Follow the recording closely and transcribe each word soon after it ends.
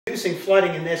reducing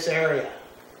flooding in this area,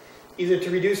 either to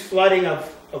reduce flooding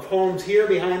of homes here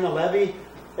behind the levee,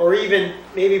 or even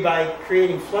maybe by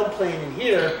creating floodplain in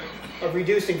here, of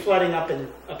reducing flooding up in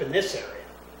this area.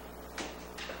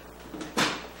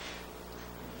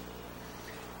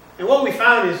 And what we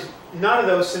found is none of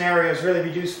those scenarios really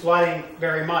reduce flooding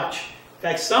very much. In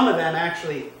fact, some of them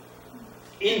actually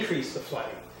increase the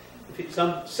flooding.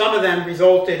 Some of them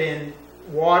resulted in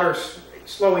water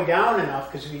slowing down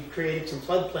enough because we created some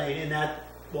floodplain, and that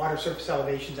water surface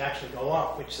elevations actually go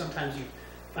up, which sometimes you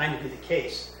find to be the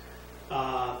case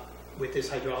with this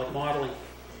hydraulic modeling.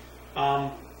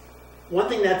 One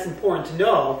thing that's important to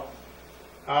know,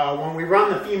 when we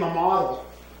run the FEMA model,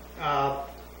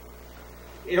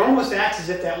 it almost acts as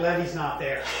if that levee's not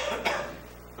there,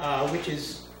 which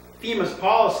is FEMA's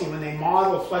policy when they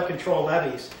model flood control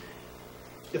levees.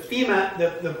 The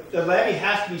levee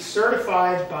has to be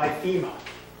certified by FEMA.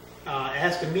 It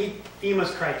has to meet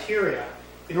FEMA's criteria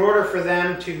in order for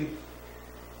them to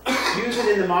use it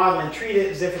in the model and treat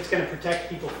it as if it's going to protect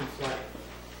people from flooding.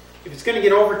 If it's going to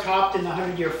get overtopped in the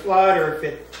 100-year flood, or if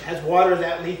it has water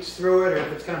that leaks through it, or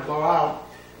if it's going to blow out,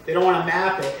 they don't want to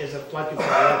map it as a flood control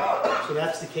levee. So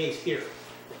that's the case here.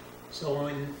 So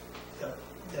in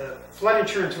the flood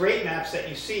insurance rate maps that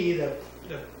you see, the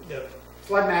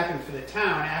flood mapping for the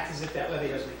town acts as if that levee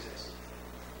doesn't exist.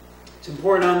 It's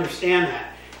important to understand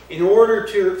that. In order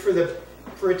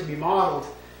for it to be modeled,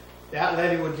 that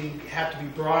levee would have to be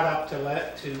brought up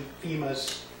to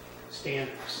FEMA's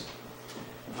standards.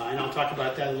 And I'll talk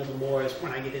about that a little more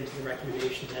when I get into the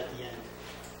recommendations at the end.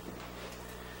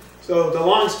 So the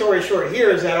long story short here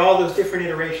is that all those different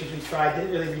iterations we tried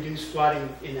didn't really reduce flooding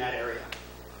in that area.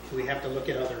 So we have to look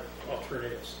at other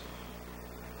alternatives.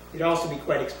 It'd also be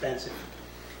quite expensive.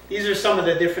 These are some of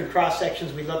the different cross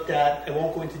sections we looked at. I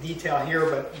won't go into detail here,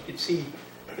 but you can see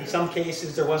in some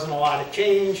cases there wasn't a lot of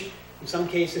change. In some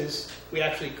cases we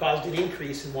actually caused an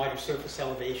increase in water surface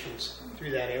elevations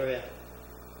through that area.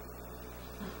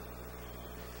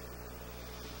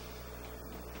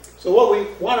 So what we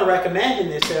want to recommend in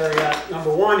this area,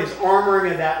 number one, is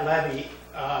armoring of that levee.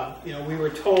 We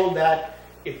were told that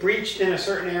it breached in a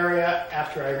certain area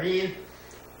after Irene,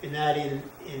 and that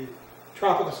in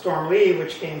Tropical Storm Lee,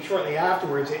 which came shortly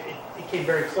afterwards, it came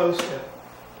very close to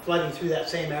flooding through that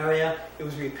same area. It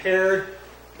was repaired,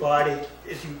 but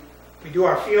as we do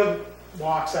our field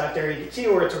walks out there, you can see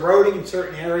where it's eroding in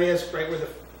certain areas, right where the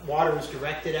water was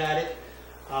directed at it.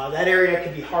 That area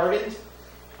can be hardened.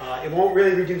 It won't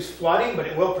really reduce flooding, but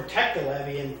it will protect the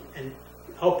levee and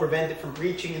help prevent it from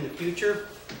breaching in the future.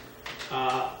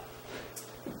 I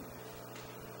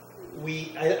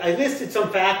listed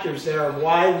some factors there of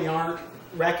why we aren't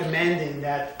recommending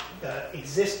that the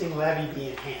existing levee be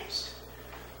enhanced.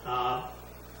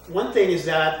 One thing is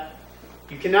that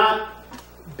you cannot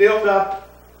build up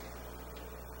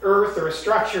earth or a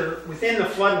structure within the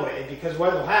floodway, because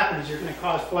what will happen is you're going to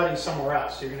cause flooding somewhere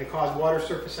else. You're going to cause water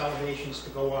surface elevations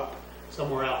to go up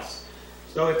somewhere else.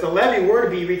 So if the levee were to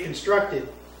be reconstructed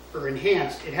or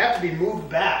enhanced, it'd have to be moved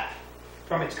back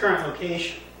from its current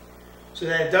location so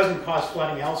that it doesn't cause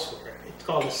flooding elsewhere. It's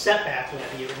called a setback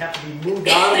levee. It would have to be moved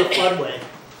out of the floodway.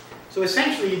 So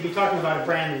essentially you'd be talking about a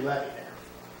brand new levee there.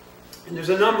 And there's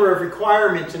a number of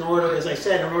requirements in order, as I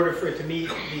said, in order for it to meet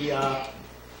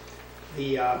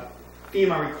the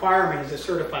FEMA requirement as a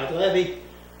certified levee.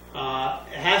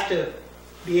 It has to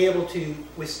be able to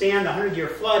withstand a 100-year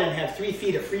flood and have 3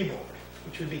 feet of freeboard,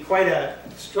 which would be quite a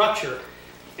structure.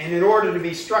 And in order to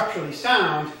be structurally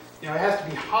sound, it has to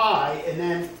be high, and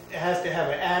then it has to have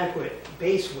an adequate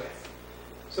base width.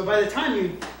 So by the time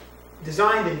you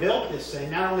designed and built this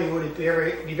thing, not only would it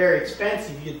be very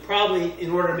expensive, you'd probably, in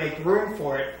order to make room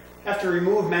for it, have to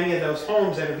remove many of those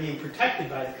homes that are being protected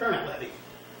by the current levee.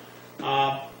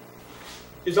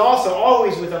 There's also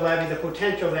always with a levee the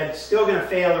potential that it's still going to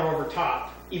fail or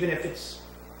overtop, even if it's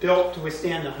built to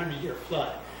withstand the 100-year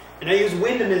flood. And I use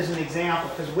Wyndham as an example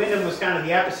because Wyndham was kind of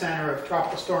the epicenter of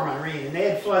Tropical Storm Irene, and they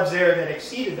had floods there that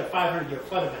exceeded the 500-year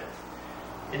flood event.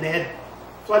 And they had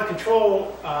flood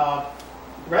control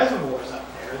reservoirs up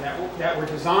there that were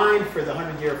designed for the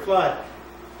 100-year flood.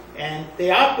 And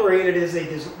they operated as they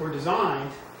were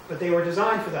designed, but they were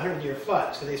designed for the 100-year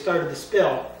flood, so they started to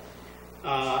spill.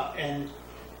 And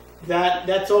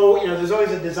that's all, there's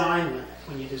always a design limit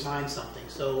when you design something.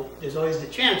 So there's always the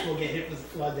chance we'll get hit with a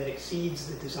flood that exceeds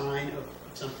the design of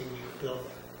something you build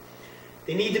there.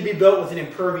 They need to be built with an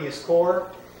impervious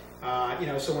core.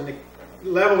 So when the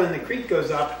level in the creek goes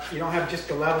up, you don't have just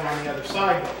the level on the other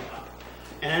side going up.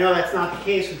 And I know that's not the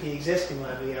case with the existing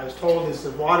levee. I was told as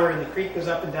the water in the creek goes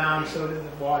up and down, so did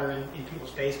the water in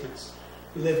people's basements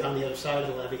who lived on the other side of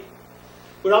the levee.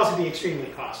 would also be extremely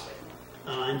costly.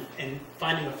 And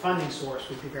finding a funding source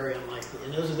would be very unlikely.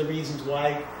 And those are the reasons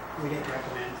why we didn't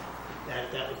recommend that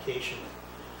at that location.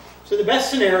 So the best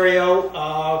scenario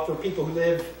for people who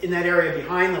live in that area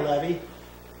behind the levee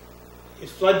is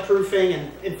floodproofing.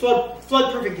 And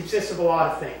floodproofing consists of a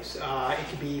lot of things. It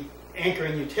could be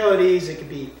anchoring utilities. It could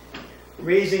be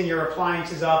raising your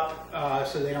appliances up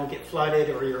so they don't get flooded,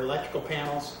 or your electrical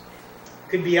panels.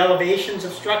 It could be elevations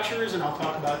of structures, and I'll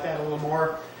talk about that a little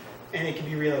more. And it could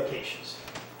be relocations.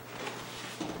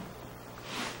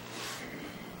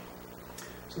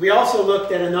 So we also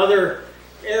looked at another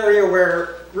area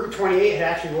where Route 28 had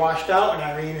actually washed out in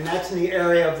Irene, and that's in the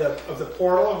area of the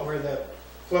portal where the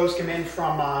flows come in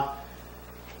from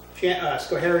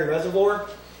Schoharie Reservoir.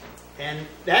 And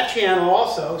that channel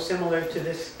also, similar to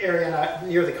this area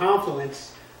near the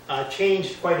confluence,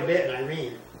 changed quite a bit in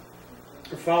Irene,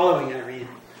 or following Irene.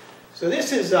 So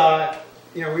this is,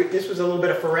 this was a little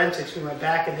bit of forensics. We went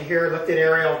back into here, looked at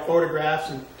aerial photographs,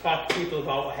 and talked to people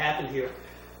about what happened here.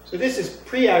 So this is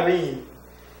pre-Irene.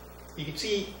 You can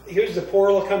see, here's the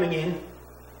portal coming in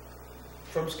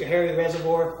from Schoharie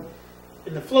Reservoir,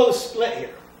 and the flow is split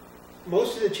here.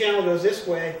 Most of the channel goes this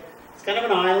way. It's kind of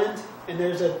an island, and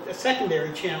there's a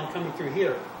secondary channel coming through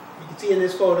here. You can see in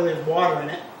this photo there's water in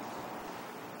it.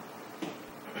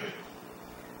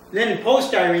 And then in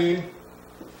post-Irene,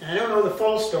 and I don't know the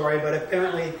full story, but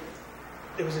apparently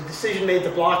there was a decision made to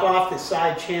block off this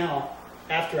side channel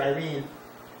after Irene.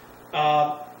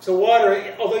 So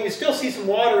water, although you still see some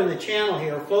water in the channel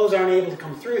here, flows aren't able to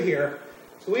come through here.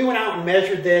 So we went out and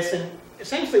measured this, and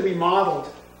essentially we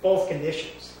modeled both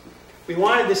conditions. We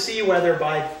wanted to see whether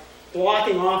by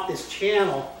blocking off this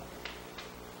channel,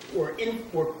 we're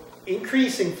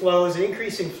increasing flows and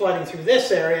increasing flooding through this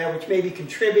area, which maybe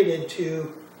contributed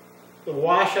to the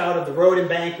washout of the road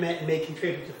embankment and may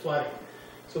contribute to flooding.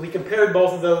 So we compared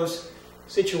both of those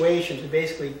situations and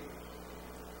basically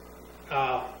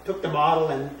took the model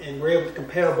and were able to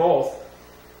compare both,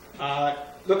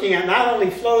 looking at not only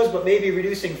flows but maybe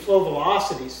reducing flow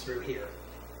velocities through here.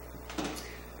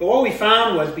 But what we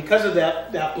found was, because of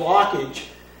that blockage,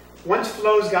 once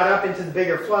flows got up into the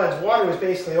bigger floods, water was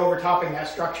basically overtopping that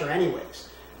structure anyways.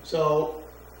 So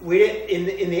we did,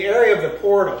 in the area of the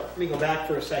portal, let me go back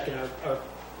for a second.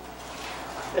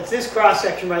 That's this cross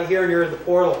section right here near the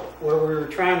portal where we were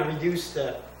trying to reduce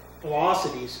the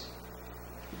velocities.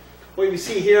 What you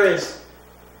see here is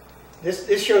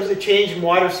this shows the change in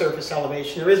water surface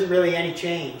elevation. There isn't really any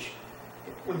change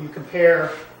when you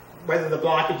compare whether the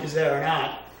blockage is there or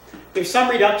not. There's some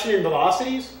reduction in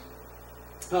velocities.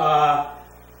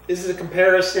 This is a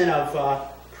comparison of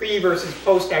pre versus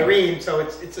post Irene. So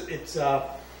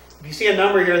if you see a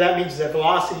number here, that means the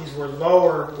velocities were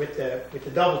lower with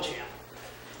the double channel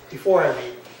before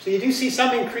Irene. So you do see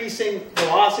some increasing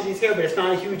velocities here, but it's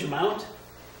not a huge amount.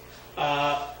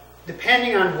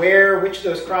 Depending on which of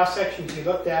those cross sections you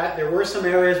looked at, there were some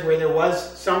areas where there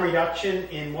was some reduction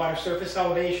in water surface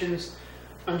elevations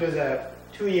under the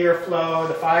 2-year flow,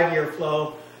 the 5-year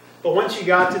flow. But once you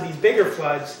got to these bigger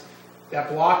floods, that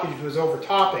blockage was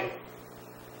overtopping.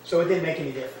 So it didn't make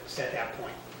any difference at that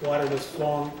point. Water was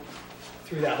flowing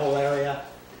through that whole area.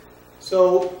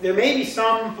 So there may be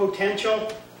some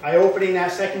potential by opening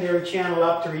that secondary channel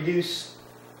up to reduce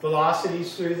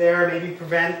velocities through there, maybe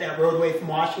prevent that roadway from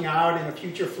washing out in a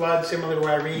future flood similar to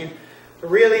Irene. But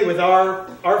really, with our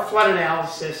flood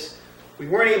analysis, we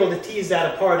weren't able to tease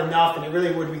that apart enough, and it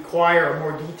really would require a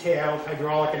more detailed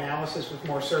hydraulic analysis with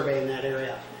more survey in that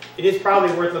area. It is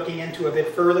probably worth looking into a bit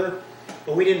further,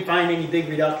 but we didn't find any big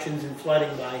reductions in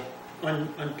flooding by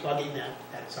unplugging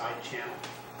that side channel.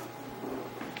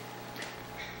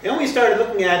 Then we started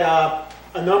looking at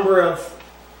a number of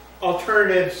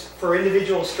alternatives for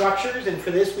individual structures, and for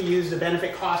this we use the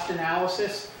benefit cost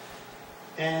analysis.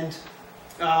 And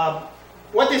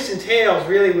what this entails,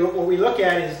 really, what we look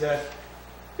at is the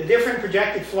different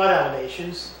projected flood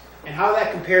elevations and how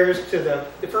that compares to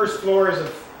the first floors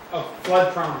of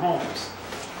flood-prone homes.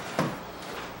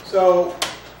 So,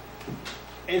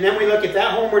 and then we look at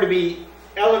that home were to be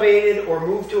elevated or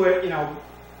moved to it,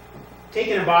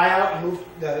 taken a buyout and moved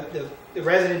the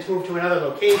residents moved to another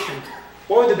location.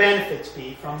 What would the benefits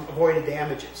be from avoided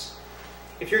damages?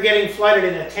 If you're getting flooded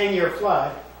in a 10-year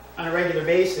flood on a regular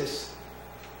basis,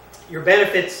 your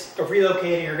benefits of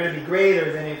relocating are going to be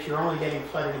greater than if you're only getting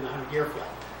flooded in the 100-year flood.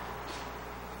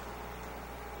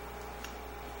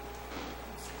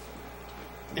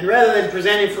 And rather than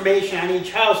present information on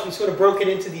each house, we sort of broke it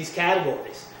into these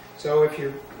categories. So if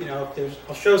you're,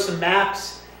 I'll show some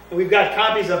maps, and we've got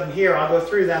copies of them here. I'll go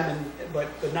through them, but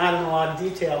not in a lot of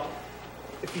detail.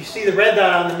 If you see the red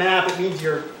dot on the map, it means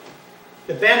you're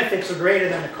the benefits are greater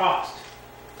than the cost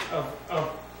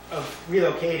of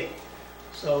relocating.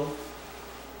 So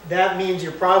that means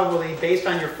you're probably, based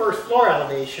on your first floor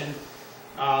elevation,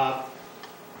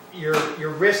 your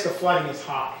risk of flooding is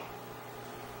high.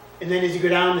 And then as you go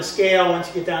down the scale, once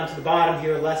you get down to the bottom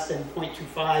here, less than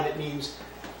 0.25, it means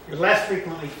you're less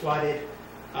frequently flooded,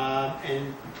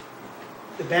 and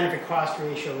the benefit cost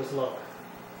ratio is lower.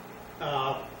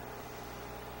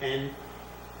 And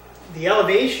the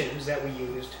elevations that we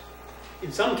used,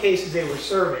 in some cases they were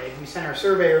surveyed. We sent our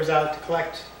surveyors out to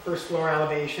collect first floor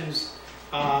elevations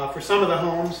for some of the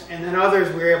homes, and then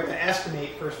others we were able to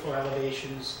estimate first floor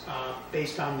elevations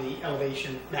based on the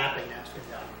elevation mapping that's been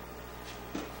done.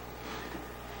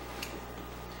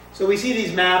 So we see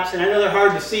these maps, and I know they're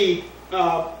hard to see.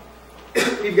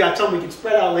 We've got some we can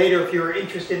spread out later if you're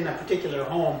interested in a particular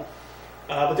home.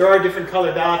 But there are different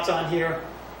color dots on here.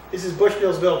 This is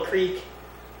Bushmillsville Creek.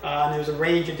 And there's a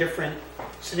range of different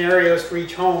scenarios for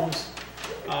each homes.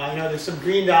 There's some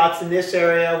green dots in this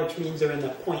area, which means they're in the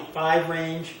 0.5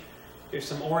 range. There's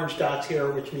some orange dots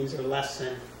here, which means they're less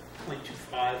than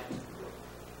 0.25.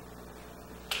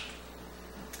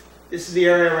 This is the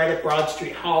area right at Broad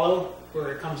Street Hollow,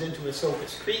 where it comes into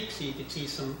Esopus Creek, so you can see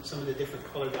some of the different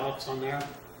color dots on there.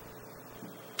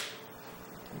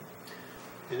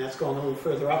 And that's going a little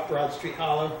further up Broad Street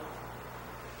Hollow.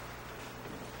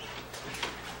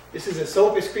 This is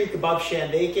Esopus Creek above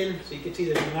Shandaken, so you can see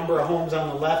there's a number of homes on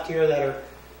the left here that are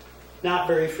not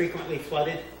very frequently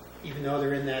flooded, even though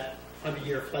they're in that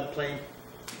 100-year floodplain.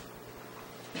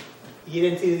 You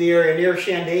get into the area near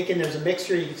Shandaken, there's a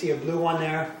mixture. You can see a blue one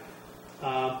there.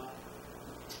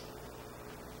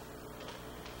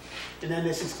 And then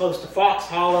this is close to Fox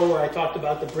Hollow, where I talked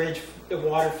about the bridge, the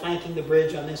water flanking the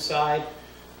bridge on this side.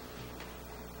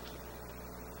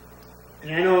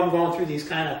 And I know I'm going through these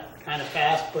kind of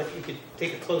fast, but you could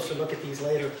take a closer look at these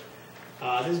later.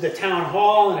 This is the town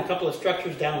hall and a couple of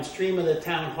structures downstream of the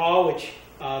town hall, which,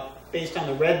 based on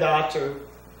the red dots, are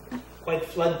quite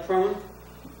flood prone.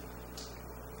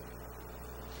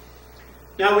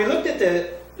 Now we looked at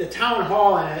the town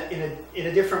hall in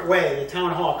a different way, the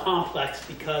town hall complex,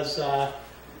 because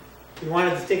we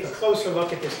wanted to take a closer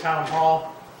look at this town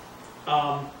hall.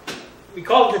 We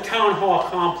call it the town hall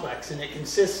complex, and it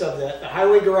consists of the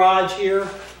highway garage here,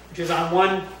 which is on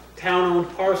one town-owned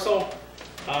parcel,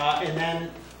 and then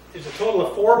there's a total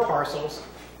of 4 parcels,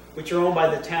 which are owned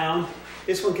by the town.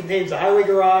 This one contains the highway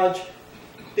garage.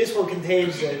 This one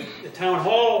contains the town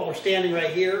hall. We're standing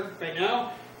right here, right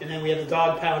now, and then we have the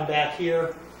dog pound back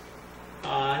here,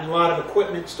 and a lot of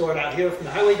equipment stored out here from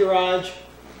the highway garage.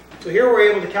 So here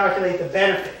we're able to calculate the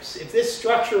benefits. If this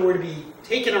structure were to be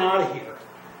taken out of here,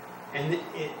 and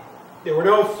there were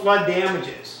no flood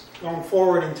damages going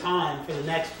forward in time for the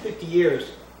next 50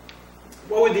 years,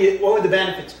 what would the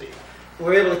benefits be?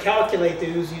 We're able to calculate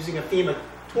those using a FEMA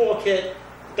toolkit.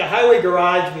 The highway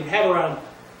garage, we'd have around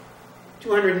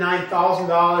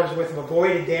 $209,000 worth of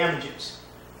avoided damages.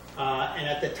 And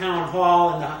at the town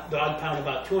hall and the dog pound,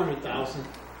 about $200,000.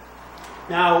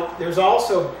 Now, there's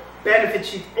also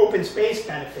benefits, open space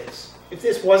benefits. If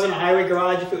this wasn't a highway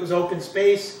garage, if it was open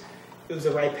space, it was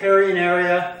a riparian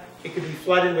area, it could be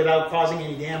flooded without causing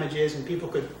any damages, and people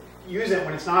could use it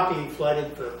when it's not being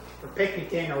flooded for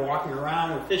picnicking or walking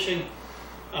around or fishing.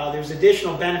 There's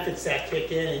additional benefits that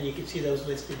kick in, and you can see those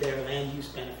listed there, land use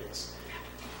benefits.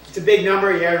 It's a big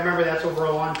number. You got to remember that's over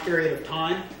a long period of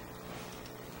time.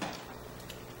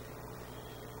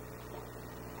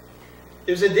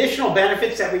 There's additional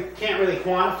benefits that we can't really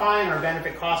quantify in our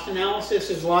benefit cost analysis.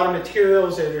 There's a lot of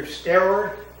materials that are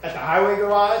stored at the highway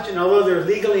garage, and although they're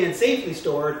legally and safely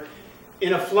stored,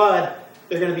 in a flood,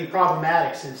 they're going to be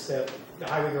problematic since the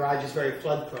highway garage is very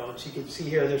flood prone. So you can see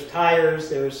here there's tires,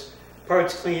 there's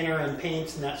parts cleaner and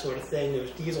paints and that sort of thing.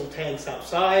 There's diesel tanks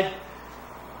outside.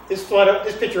 This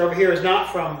picture over here is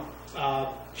not from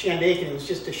Shandaken. It was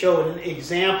just to show an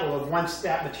example of once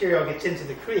that material gets into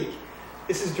the creek.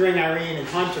 This is during Irene and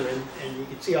Hunter, and you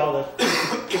can see all the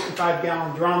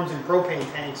 55-gallon drums and propane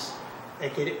tanks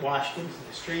that get it washed into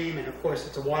the stream. And of course,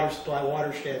 it's a water supply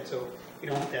watershed, so you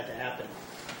don't want that to happen.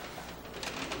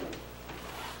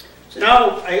 So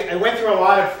now I went through a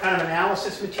lot of kind of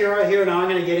analysis material here. Now I'm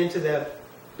going to get into the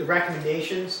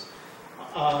recommendations.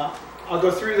 I'll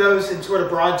go through those in sort of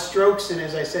broad strokes, and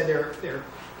as I said, they're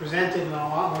presented in a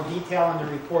lot more detail in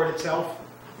the report itself.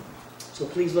 So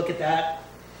please look at that.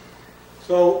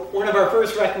 So one of our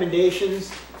first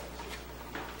recommendations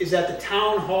is that the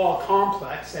town hall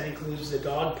complex, that includes the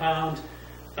dog pound,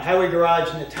 the highway garage,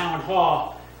 and the town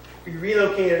hall, be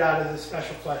relocated out of the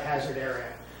special flood hazard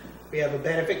area. We have a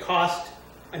benefit cost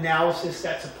analysis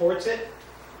that supports it.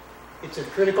 It's a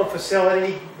critical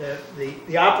facility.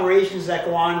 The operations that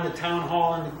go on in the town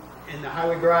hall and the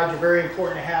highway garage are very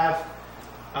important to have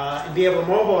and be able to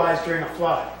mobilize during a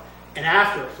flood and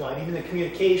after a flood. Even the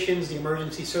communications, the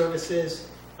emergency services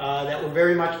that were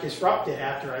very much disrupted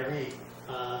after Irene.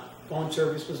 Phone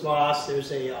service was lost.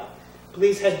 There's a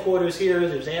police headquarters here.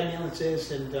 There's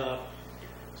ambulances, and so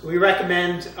we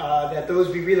recommend that those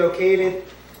be relocated.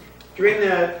 During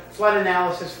the flood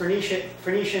analysis for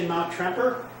Phoenicia and Mount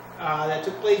Tremper that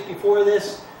took place before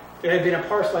this, there had been a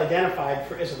parcel identified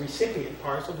as a recipient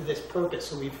parcel for this purpose,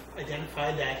 so we've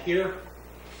identified that here.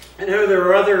 I know there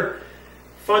are other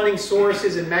funding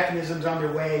sources and mechanisms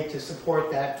underway to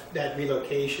support that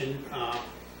relocation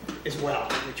as well,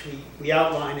 which we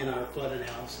outline in our flood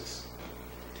analysis.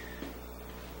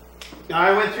 Now,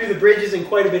 I went through the bridges in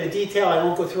quite a bit of detail. I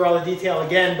won't go through all the detail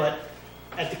again, but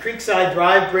at the Creekside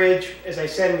Drive Bridge, as I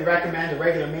said, we recommend a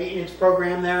regular maintenance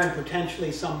program there and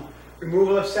potentially some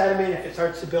removal of sediment if it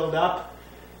starts to build up,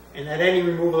 and that any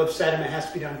removal of sediment has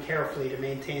to be done carefully to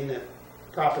maintain the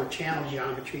proper channel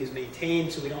geometry is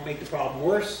maintained so we don't make the problem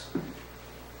worse.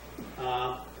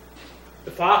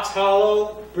 The Fox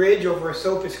Hollow Bridge over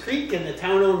Esopus Creek and the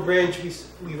town-owned bridge,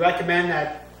 we recommend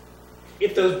that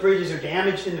if those bridges are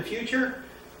damaged in the future,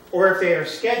 or if they are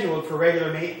scheduled for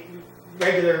regular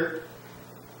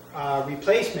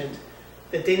replacement,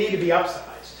 that they need to be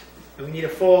upsized. And we need a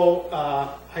full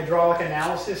hydraulic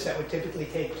analysis that would typically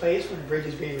take place when a bridge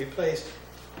is being replaced,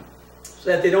 so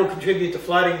that they don't contribute to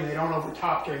flooding and they don't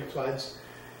overtop during floods.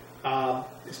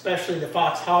 Especially the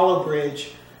Fox Hollow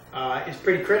Bridge is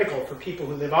pretty critical for people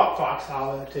who live up Fox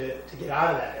Hollow to get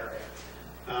out of that area.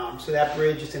 So that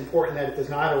bridge, it's important that it does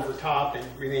not overtop and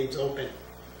remains open.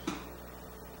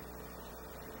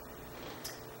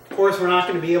 Of course, we're not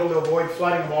going to be able to avoid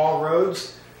flooding of all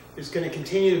roads. There's going to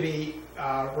continue to be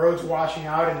roads washing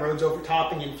out and roads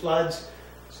overtopping in floods.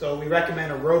 So we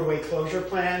recommend a roadway closure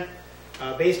plan.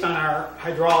 Based on our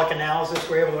hydraulic analysis,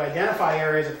 we're able to identify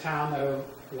areas of town that are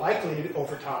likely to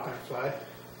overtop in a flood.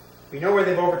 We know where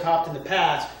they've overtopped in the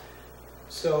past,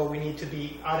 so we need to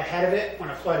be out ahead of it when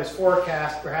a flood is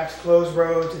forecast, perhaps close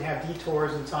roads and have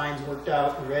detours and signs worked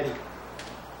out and ready,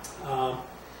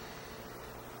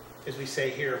 as we say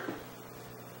here.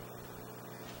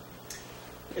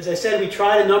 As I said, we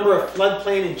tried a number of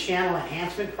floodplain and channel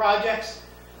enhancement projects.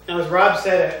 Now, as Rob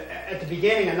said at the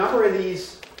beginning, a number of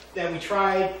these that we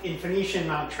tried in Phoenicia and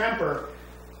Mount Tremper,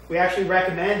 we actually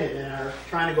recommended and are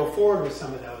trying to go forward with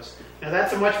some of those. Now,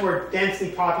 that's a much more densely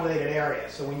populated area,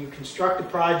 so when you construct a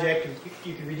project,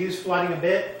 you can reduce flooding a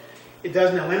bit. It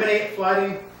doesn't eliminate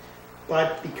flooding,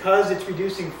 but because it's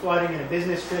reducing flooding in a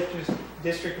business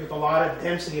district with a lot of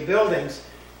density of buildings,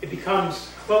 it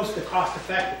becomes close to cost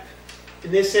effective.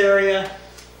 In this area,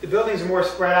 the buildings are more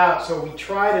spread out, so we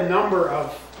tried a number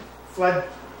of flood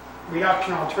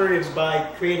reduction alternatives by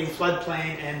creating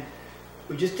floodplain, and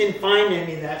we just didn't find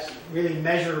any that really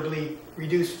measurably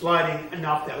reduced flooding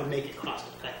enough that would make it cost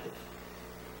effective.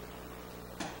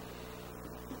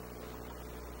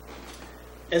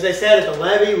 As I said, at the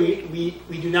levee,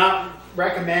 we do not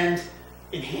recommend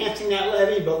enhancing that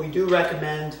levee, but we do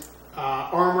recommend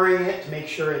armoring it to make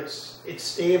sure it's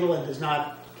stable and does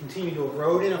not continue to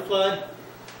erode in a flood.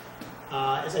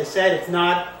 As I said, it's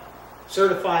not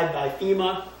certified by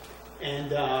FEMA,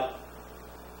 and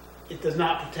it does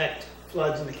not protect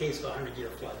floods in the case of a 100-year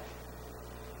flood.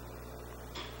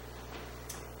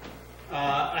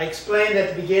 I explained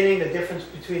at the beginning the difference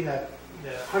between the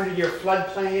 100-year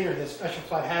floodplain or the special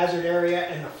flood hazard area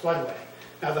and the floodway.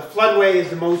 Now, the floodway is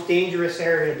the most dangerous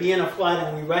area to be in a flood,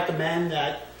 and we recommend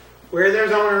that where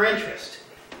there's owner interest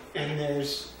and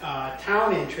there's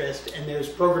town interest and there's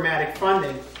programmatic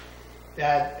funding,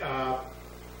 that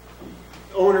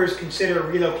owners consider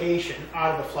relocation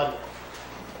out of the floodway.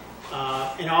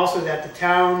 And also that the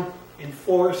town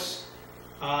enforce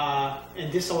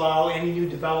and disallow any new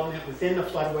development within the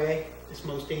floodway, this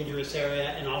most dangerous area,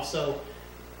 and also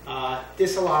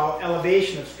disallow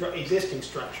elevation of existing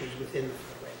structures within the floodway.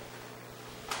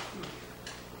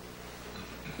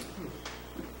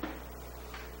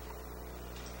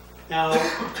 Now,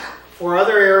 for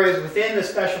other areas within the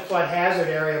special flood hazard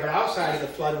area, but outside of the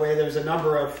floodway, there's a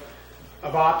number of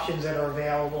options that are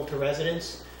available to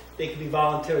residents. They could be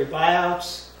voluntary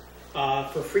buyouts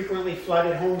for frequently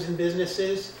flooded homes and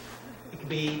businesses. It could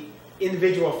be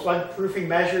individual flood-proofing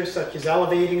measures such as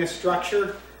elevating a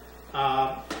structure.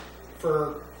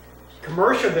 For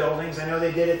commercial buildings, I know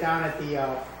they did it down at the,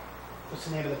 what's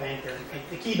the name of the bank there?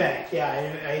 The Key Bank,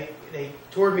 yeah. They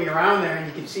toured me around there, and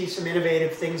you can see some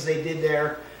innovative things they did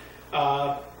there.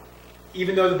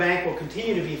 Even though the bank will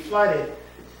continue to be flooded,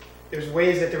 there's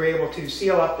ways that they're able to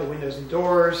seal up the windows and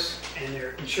doors, and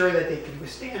they're ensure that they can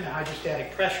withstand the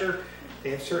hydrostatic pressure.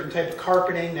 They have certain type of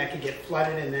carpeting that can get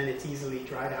flooded, and then it's easily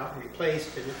dried out and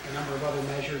replaced, and a number of other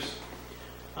measures.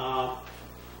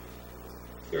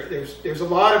 There's a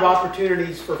lot of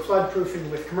opportunities for floodproofing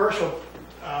with commercial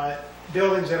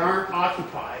buildings that aren't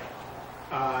occupied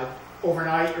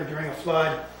overnight or during a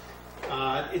flood.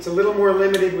 It's a little more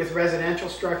limited with residential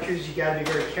structures. You got to be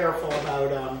very careful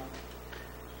about,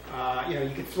 you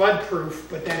could flood proof,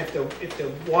 but then if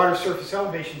the water surface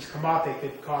elevations come up, it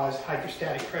could cause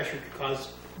hydrostatic pressure, could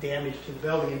cause damage to the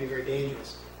building and be very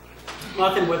dangerous.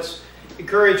 Often what's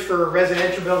encouraged for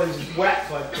residential buildings is wet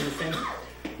flood proofing,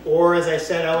 or as I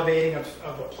said, elevating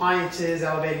of appliances,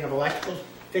 elevating of electrical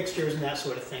fixtures, and that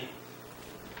sort of thing.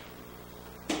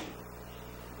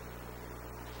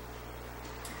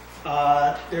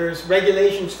 There's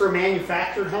regulations for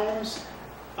manufactured homes.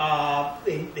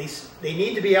 They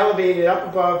need to be elevated up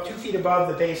above 2 feet above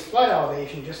the base flood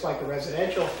elevation, just like a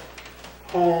residential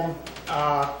home.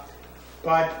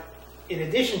 But in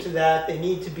addition to that, they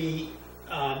need to be,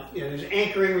 there's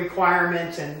anchoring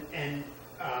requirements and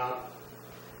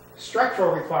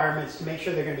structural requirements to make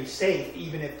sure they're going to be safe,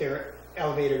 even if they're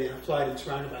elevated in a flood and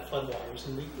surrounded by floodwaters.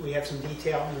 And we have some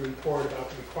detail in the report about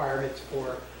the requirements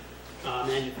for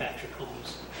manufactured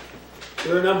homes.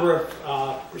 There are a number of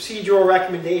procedural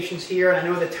recommendations here, and I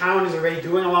know the town is already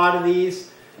doing a lot of these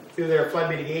through their flood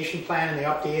mitigation plan, and they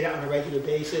update it on a regular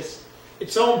basis.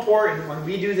 It's so important when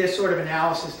we do this sort of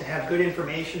analysis to have good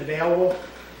information available,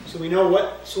 so we know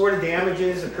what sort of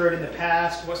damages occurred in the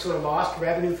past, what sort of lost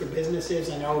revenue for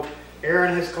businesses. I know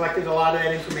Aaron has collected a lot of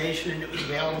that information, and it was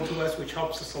available to us, which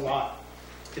helps us a lot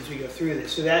as we go through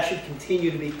this. So that should continue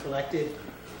to be collected.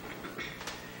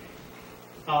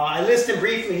 I list them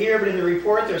briefly here, but in the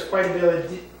report there's quite a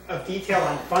bit of detail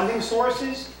on funding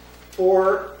sources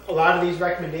for a lot of these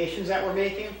recommendations that we're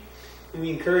making. And we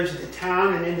encourage the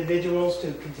town and individuals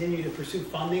to continue to pursue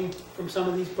funding from some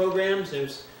of these programs.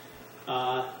 There's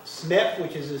SMIP,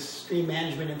 which is a Stream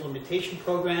Management Implementation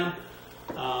Program.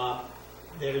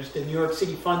 There's the New York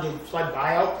City funded Flood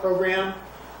Buyout Program.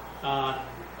 A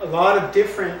lot of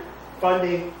different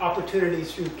funding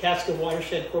opportunities through Catskill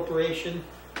Watershed Corporation.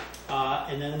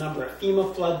 And then a number of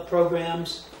FEMA flood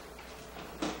programs.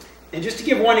 And just to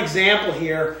give one example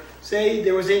here, say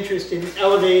there was interest in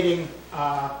elevating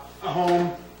a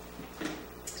home.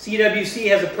 CWC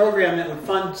has a program that would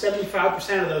fund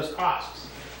 75% of those costs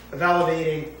of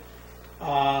elevating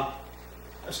a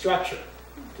structure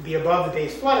to be above the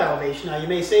base flood elevation. Now you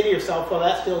may say to yourself, well,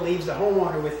 that still leaves the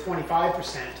homeowner with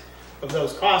 25% of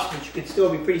those costs, which could still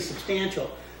be pretty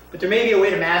substantial. But there may be a way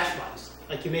to match funds.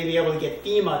 Like you may be able to get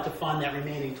FEMA to fund that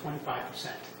remaining 25%.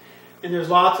 And there's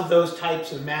lots of those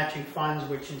types of matching funds,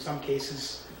 which in some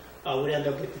cases would end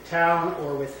up with the town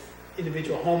or with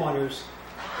individual homeowners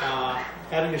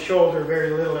having to shoulder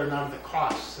very little or none of the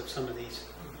costs of some of these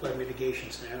flood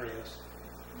mitigation scenarios.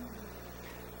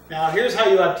 Now here's how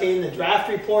you obtain the draft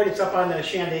report. It's up on the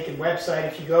Shandaken website.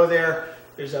 If you go there,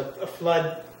 there's a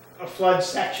flood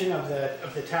section of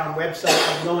the town website.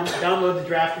 You can go and download the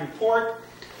draft report.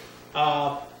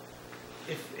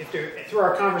 Through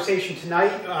our conversation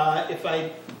tonight, if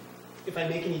I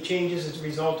make any changes as a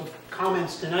result of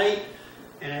comments tonight,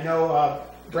 and I know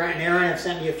Brent and Aaron have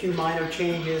sent me a few minor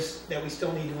changes that we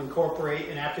still need to incorporate,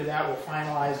 and after that we'll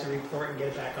finalize the report and get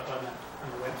it back up on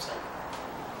the website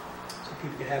so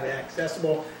people can have it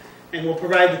accessible, and we'll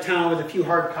provide the town with a few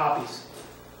hard copies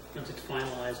once it's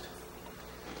finalized.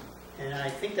 And I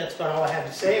think that's about all I have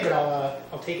to say, but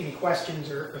I'll take any questions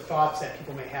or thoughts that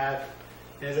people may have.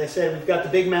 And as I said, we've got the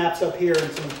big maps up here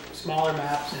and some smaller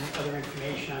maps and other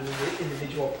information on the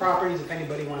individual properties. If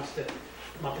anybody wants to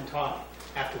come up and talk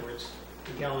afterwards,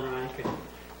 Miguel and I could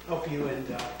help you. And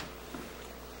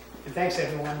thanks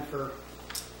everyone for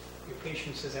your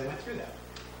patience as I went through that.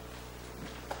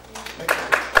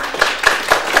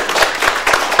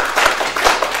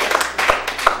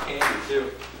 Andy,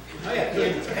 too. Oh yeah,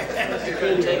 You're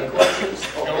going to take questions?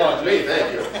 Oh, come on, me,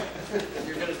 thank you.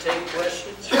 You're going to take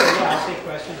questions? Sure, yeah, I'll take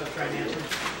questions. I'll try and answer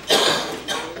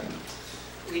them.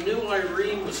 We knew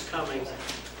Irene was coming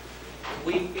a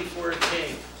week before it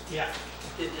came. Yeah.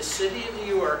 Did the city of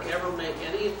New York ever make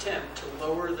any attempt to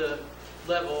lower the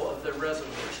level of the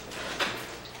reservoirs?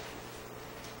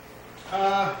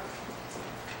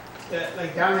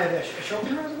 Like down at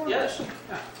Ashokan Reservoir? Yes.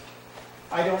 Yeah.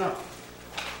 I don't know.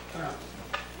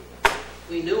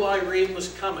 We knew Irene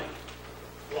was coming.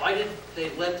 Why did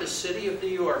they let the city of New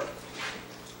York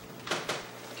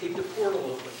keep the portal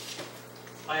open?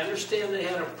 I understand they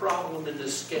had a problem in the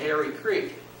Schoharie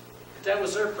Creek, but that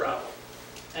was their problem.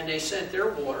 And they sent their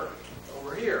water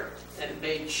over here, and it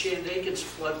made Shandaken's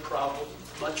flood problem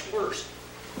much worse.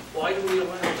 Why do we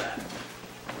allow that?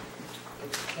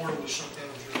 The water was shut down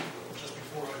just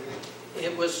before I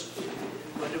It was,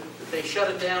 they shut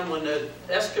it down when the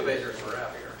excavators were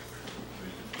out here.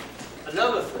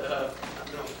 Another, no,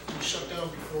 it was shut down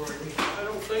before I leave. I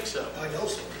don't think so. I know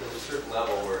so. There's a certain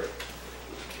level where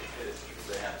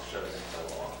they have to shut it down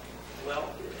by law.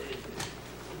 Well,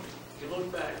 if you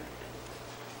look back,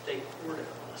 they reported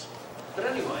on this. But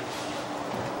anyway,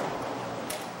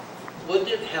 wouldn't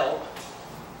it help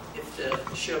if the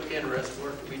Shandaken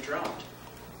Reservoir could be dropped?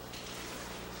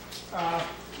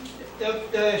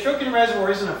 The Shandaken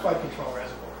Reservoir isn't a flood control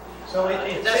reservoir. So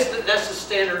That's the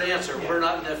standard answer. Yeah. We're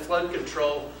not in the flood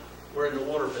control, we're in the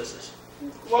water business.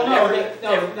 well, But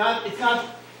no, not, it's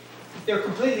not, they're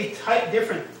completely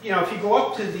different. You know, if you go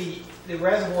up to the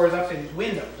reservoirs up in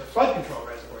Wyndham, the flood control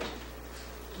reservoirs,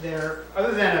 they're,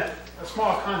 other than a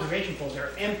small conservation pool,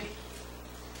 they're empty.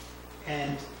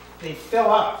 And they fill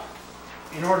up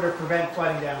in order to prevent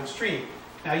flooding downstream.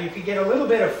 Now, you could get a little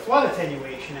bit of flood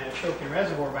attenuation at a Shandaken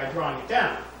Reservoir by drawing it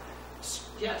down.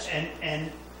 Yes.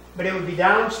 But it would be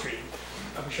downstream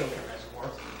of a Shandaken Reservoir,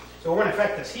 so it wouldn't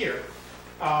affect us here.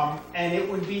 And it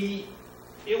would be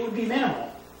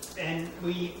minimal. And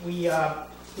we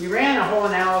ran a whole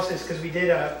analysis because we did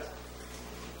a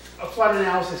flood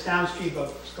analysis downstream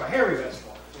of Schoharie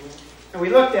Reservoir. And we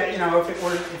looked at, you know,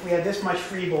 if we had this much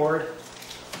freeboard,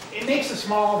 it makes a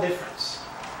small difference.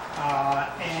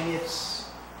 And it's,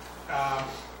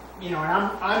 you know, and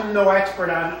I'm no expert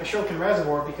on a Shandaken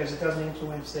Reservoir because it doesn't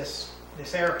influence this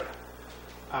area.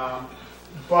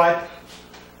 But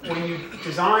when you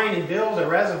design and build a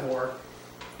reservoir,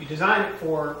 you design it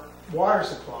for water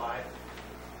supply,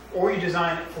 or you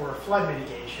design it for flood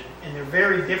mitigation, and they're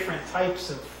very different types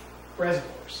of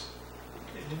reservoirs.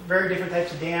 Very different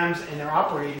types of dams, and they're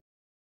operated